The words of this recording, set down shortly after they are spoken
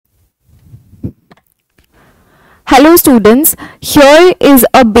Hello students, here is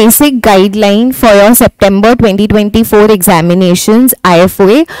a basic guideline for your September 2024 examinations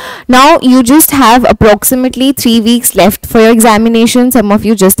IFoA. Now you just have approximately 3 weeks left for your examination. Some of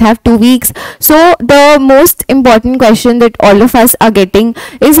you just have 2 weeks. So the most important question that all of us are getting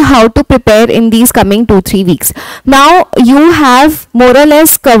is how to prepare in these coming 2-3 weeks. Now you have more or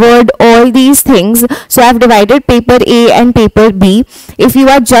less covered all these things. So I have divided paper A and paper B. If you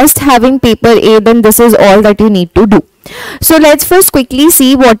are just having paper A, then this is all that you need to do. So let's first quickly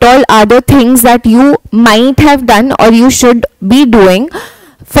see what all are the things that you might have done or you should be doing.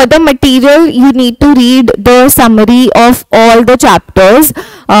 For the material, you need to read the summary of all the chapters.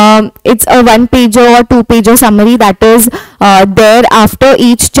 It's a 1-pager or 2-pager summary that is there after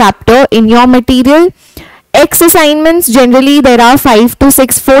each chapter in your material. X assignments, generally there are 4 to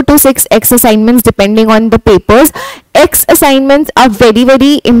 6 X assignments depending on the papers. X assignments are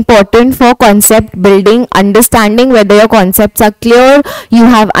very important for concept building, understanding whether your concepts are clear, you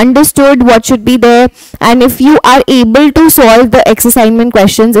have understood what should be there, and if you are able to solve the X assignment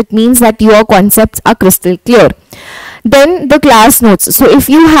questions, it means that your concepts are crystal clear. Then the class notes. So if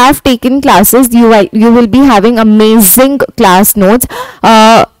you have taken classes, you will be having amazing class notes.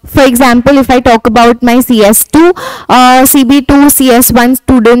 For example, if I talk about my CS2, CB2, CS1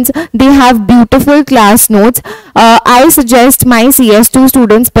 students, they have beautiful class notes. I suggest my CS2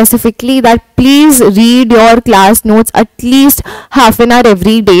 students specifically that please read your class notes at least half an hour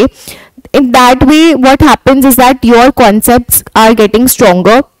every day. In that way, what happens is that your concepts are getting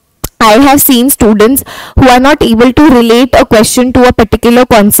stronger. I have seen students who are not able to relate a question to a particular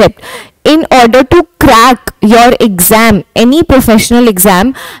concept. In order to crack your exam, any professional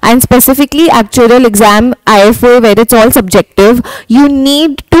exam, and specifically actuarial exam, IFoA, where it's all subjective, you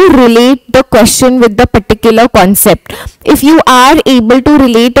need to relate the question with the particular concept. If you are able to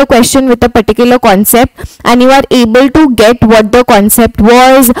relate a question with a particular concept and you are able to get what the concept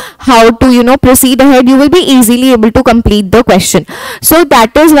was, how to proceed ahead, you will be easily able to complete the question. So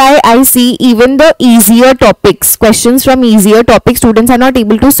that is why I see even the easier topics, questions from easier topics, students are not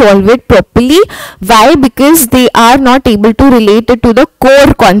able to solve it properly. Why? Because they are not able to relate it to the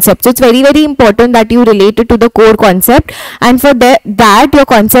core concept. So it's very important that you relate it to the core concept, and for that your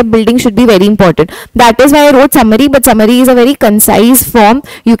concept building should be very important. That is why I wrote summary, but summary is a very concise form.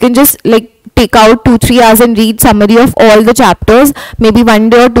 You can just take out 2-3 hours and read summary of all the chapters, maybe 1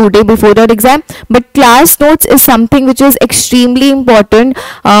 day or 2 days before your exam. But class notes is something which is extremely important.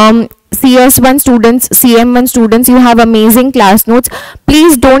 CS1 students, CM1 students, you have amazing class notes.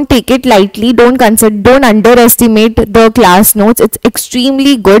 Please don't take it lightly. Don't underestimate the class notes. It's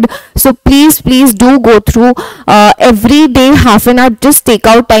extremely good. So please do go through every day half an hour. Just take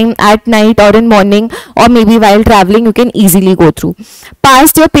out time at night or in morning, or maybe while traveling, you can easily go through.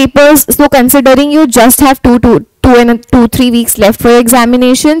 Past your papers. So considering you just have 2-3 weeks left for your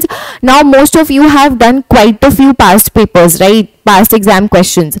examinations, now most of you have done quite a few past papers, right? Past exam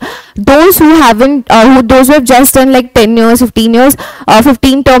questions. Those who haven't, those who have just done like 10 years, 15 years,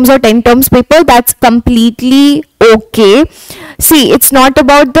 15 terms or 10 terms paper, that's completely okay. See, it's not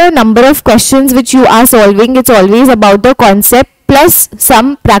about the number of questions which you are solving, it's always about the concept plus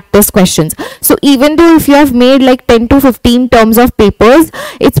some practice questions. So even though if you have made like 10 to 15 terms of papers,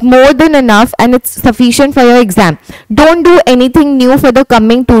 it's more than enough and it's sufficient for your exam. Don't do anything new for the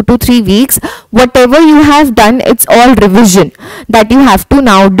coming 2 to 3 weeks. Whatever you have done, it's all revision that you have to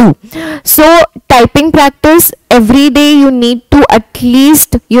now do. So typing practice, every day you need to at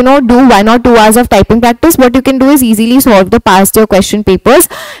least do 1 or 2 hours of typing practice. What you can do is easily solve the past year question papers,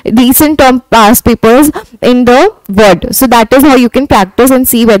 recent term past papers in the Word. So that is how you can practice and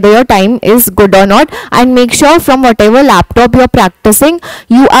see whether your time is good or not, and make sure from whatever laptop you are practicing,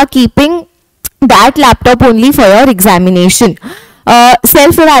 you are keeping that laptop only for your examination.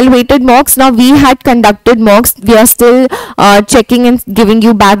 Self-evaluated mocks. Now we had conducted mocks, we are still checking and giving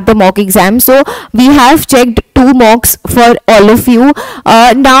you back the mock exam. So we have checked 2 mocks for all of you.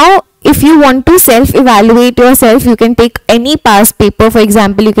 Now if you want to self-evaluate yourself, you can take any past paper. For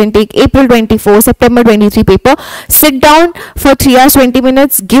example, you can take April 24, September 23 paper. Sit down for 3 hours 20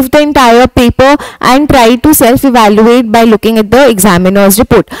 minutes, give the entire paper and try to self-evaluate by looking at the examiner's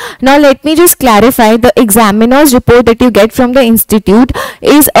report. Now let me just clarify, the examiner's report that you get from the institute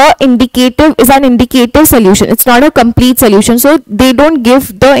is an indicative solution. It's not a complete solution. So they don't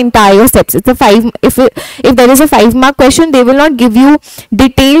give the entire steps. It's a if there is a 5-mark question, they will not give you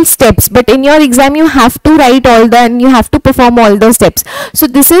detailed steps steps, but in your exam you have to write all the and you have to perform all the steps. So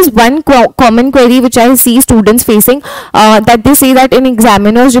this is one common query which I see students facing, that they say that in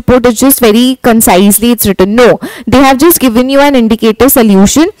examiner's report it's just very concisely it's written. No, they have just given you an indicative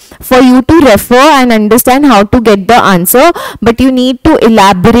solution for you to refer and understand how to get the answer, but you need to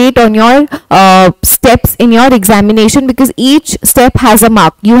elaborate on your steps in your examination, because each step has a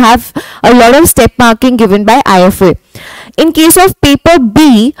mark. You have a lot of step marking given by IFoA. In case of paper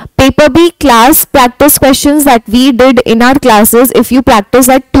B class practice questions that we did in our classes, if you practice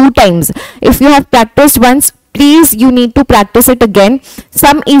that 2 times, if you have practiced once, please you need to practice it again.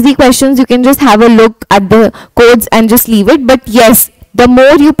 Some easy questions you can just have a look at the codes and just leave it, but yes, the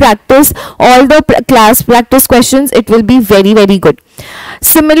more you practice all the class practice questions, it will be very, very good.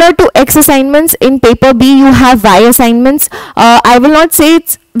 Similar to X assignments, in paper B you have Y assignments. I will not say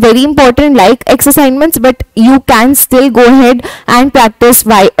it's very important like X assignments, but you can still go ahead and practice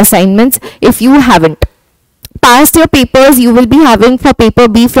Y assignments if you haven't. Past year papers you will be having for paper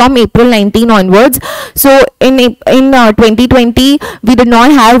B from April 19 onwards. So in 2020 we did not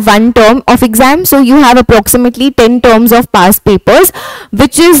have 1 term of exam, so you have approximately 10 terms of past papers,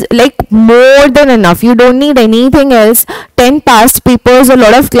 which is like more than enough. You don't need anything else. 10 past papers, a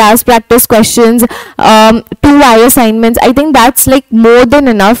lot of class practice questions, 2 Y assignments. I think that's like more than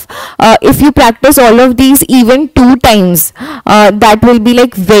enough. If you practice all of these even 2 times, that will be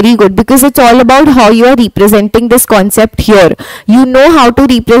like very good, because it's all about how you are representing this concept here. You know how to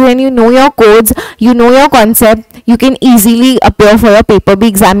represent, you know your codes, you know your concept, you can easily appear for your paper B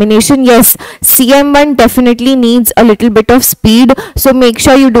examination. Yes, CM1 definitely needs a little bit of speed, so make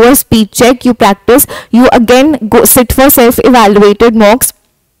sure you do a speed check, you practice, you again go sit for self-evaluated mocks,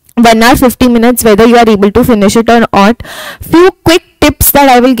 1 hour 50 minutes, whether you are able to finish it or not. Few quick tips that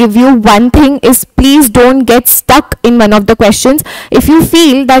I will give you. One thing is, please don't get stuck in one of the questions. If you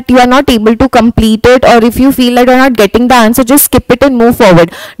feel that you are not able to complete it, or if you feel that you are not getting the answer, just skip it and move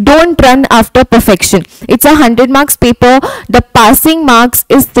forward. Don't run after perfection. It's a 100 marks paper. The passing marks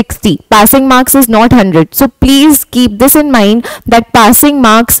is 60. Passing marks is not 100. So please keep this in mind, that passing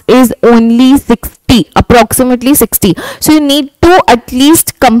marks is only 60, approximately 60. So you need to at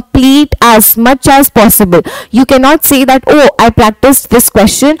least complete as much as possible. You cannot say that, oh, I practiced this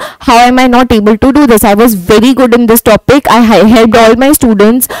question, how am I not able to do this? I was very good in this topic, I helped all my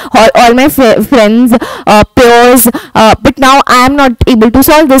students or all my friends, peers, but now I am not able to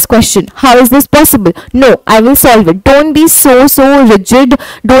solve this question. How is this possible? No, I will solve it. Don't be so rigid.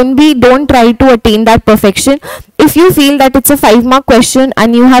 Don't try to attain that perfection. If you feel that it's a 5-mark question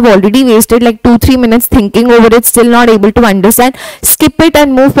and you have already wasted like 2-3 minutes thinking over it, still not able to understand, skip it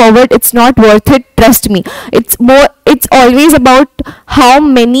and move forward. It's not worth it, trust me. It's always about how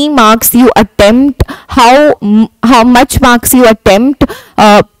many marks you attempt, how much marks you attempt.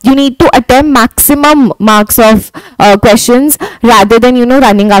 You need to attempt maximum marks of questions rather than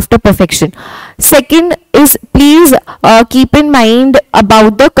running after perfection. Second is, please keep in mind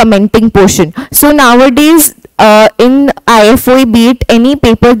about the commenting portion. So nowadays in IFoA, be it any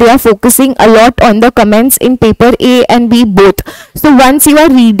paper, they are focusing a lot on the comments in paper A and B both. So once you are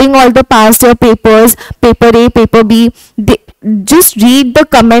reading all the past year papers, paper A, paper B, just read the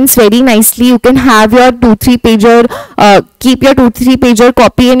comments very nicely. You can have your 2-3 pager, keep your 2-3 pager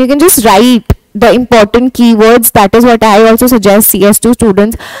copy, and you can just write the important keywords. That is what I also suggest CS2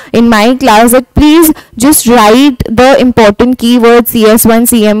 students in my class, that please just write the important keywords, CS1,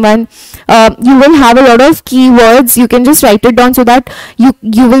 CM1. You will have a lot of keywords. You can just write it down so that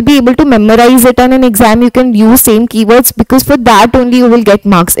you will be able to memorize it, and in exam you can use same keywords, because for that only you will get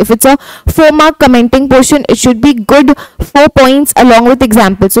marks. If it's a 4-mark commenting portion, it should be good 4 points along with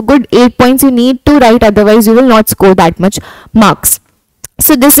examples. So good 8 points you need to write, otherwise you will not score that much marks.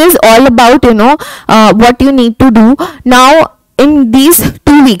 So this is all about what you need to do. Now in these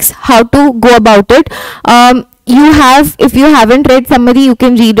 2 weeks, how to go about it. If you haven't read summary, you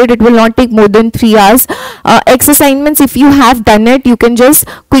can read it. It will not take more than 3 hours. X assignments, if you have done it, you can just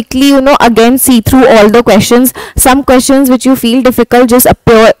quickly again see through all the questions. Some questions which you feel difficult, just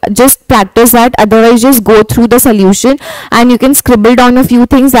practice that. Otherwise just go through the solution and you can scribble down a few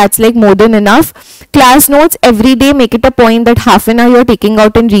things. That's like more than enough. Class notes, every day make it a point that half an hour you're taking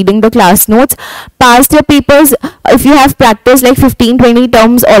out and reading the class notes. Past year papers, if you have practiced like 15-20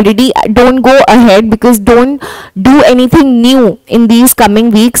 terms already, don't go ahead, because don't do anything new in these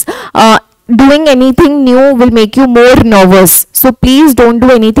coming weeks. doing anything new will make you more nervous. So please don't do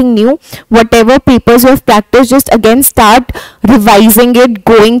anything new. Whatever papers you have practiced, just again start revising it,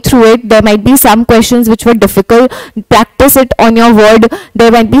 going through it. There might be some questions which were difficult, practice it on your word.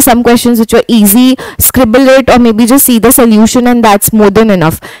 There might be some questions which were easy, scribble it, or maybe just see the solution, and that's more than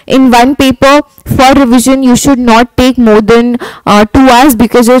enough. In one paper for revision, you should not take more than 2 hours,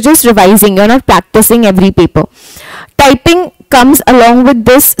 because you're just revising, you're not practicing every paper. Typing comes along with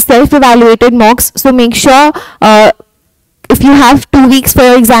this self-evaluated mocks, so make sure if you have 2 weeks for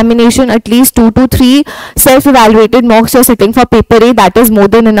your examination, at least 2 to 3 self-evaluated mocks you're sitting for paper A. That is more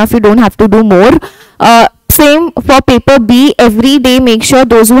than enough. You don't have to do more. Same for paper B. Every day make sure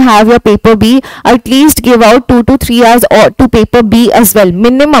those who have your paper B at least give out 2 to 3 hours or to paper B as well.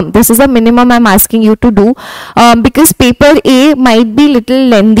 Minimum. This is a minimum I'm asking you to do, because paper A might be little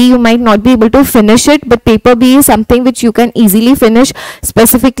lengthy. You might not be able to finish it, but paper B is something which you can easily finish,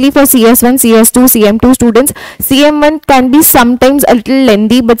 specifically for CS1, CS2, CM2 students. CM1 can be sometimes a little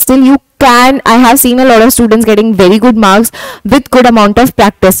lengthy, but still you can. I have seen a lot of students getting very good marks with good amount of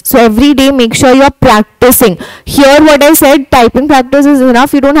practice. So every day make sure you're practicing. Here what I said, typing practice is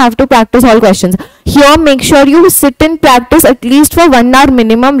enough. You don't have to practice all questions. Here make sure you sit and practice at least for 1 hour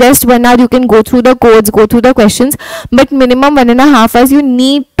minimum. Rest 1 hour you can go through the codes, go through the questions, but minimum 1.5 hours you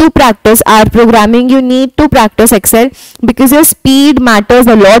need to practice R programming. You need to practice Excel, because your speed matters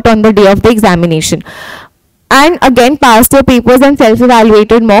a lot on the day of the examination. And again, past your papers and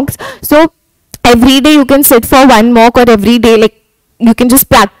self-evaluated mocks. So every day you can sit for 1 mock, or every day like you can just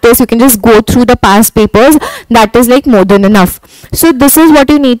practice, you can just go through the past papers. That is like more than enough. So this is what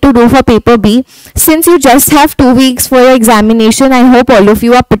you need to do for paper B. Since you just have 2 weeks for your examination, I hope all of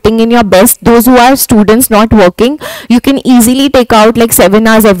you are putting in your best. Those who are students not working, you can easily take out like 7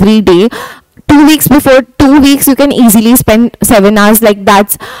 hours every day. 2 weeks before 2 weeks you can easily spend 7 hours. Like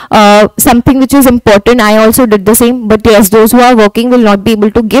that's something which is important. I also did the same, but yes, those who are working will not be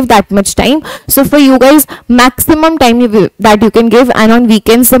able to give that much time. So for you guys, maximum time that you can give, and on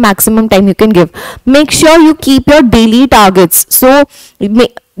weekends the maximum time you can give. Make sure you keep your daily targets. So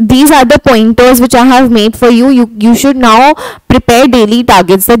these are the pointers which I have made for you. You should now prepare daily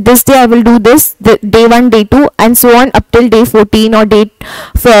targets, that this day I will do this, day 1, day 2, and so on up till day 14 or day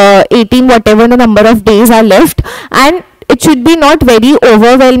 18, whatever the number of days are left. And it should be not very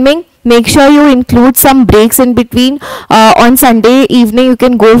overwhelming. Make sure you include some breaks in between. On Sunday evening you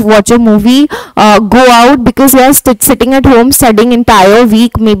can go watch a movie, go out, because you are sitting at home studying entire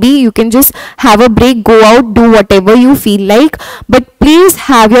week. Maybe you can just have a break, go out, do whatever you feel like, but please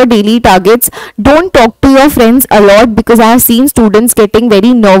have your daily targets. Don't talk to your friends a lot, because I have seen students getting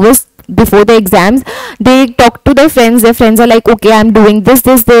very nervous before the exams. They talk to their friends are like, okay, I'm doing this,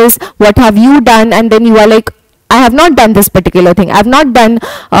 what have you done? And then you are like, I have not done this particular thing. I have not done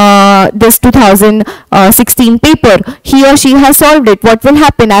this 2016 paper. He or she has solved it. What will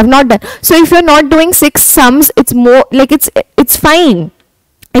happen? I have not done. So if you're not doing 6 sums, it's more like it's fine.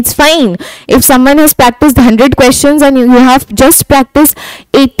 It's fine. If someone has practiced 100 questions and you have just practiced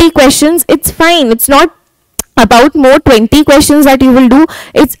 80 questions, it's fine. It's not about more 20 questions that you will do.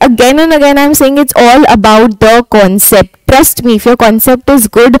 It's again and again I'm saying, it's all about the concept. Trust me, if your concept is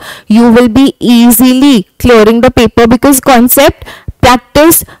good, you will be easily clearing the paper, because concept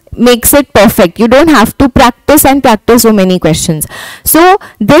practice makes it perfect. You don't have to practice and practice so many questions. So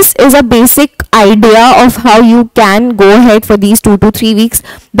this is a basic idea of how you can go ahead for these 2 to 3 weeks.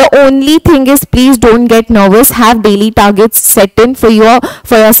 The only thing is, please don't get nervous. Have daily targets set in for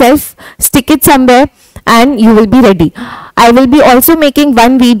yourself. Stick it somewhere and you will be ready. I will be also making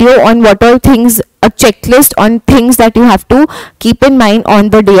one video on what all things, a checklist on things that you have to keep in mind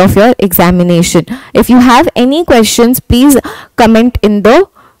on the day of your examination. If you have any questions, please comment in the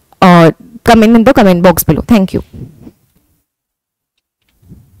comment box below. Thank you.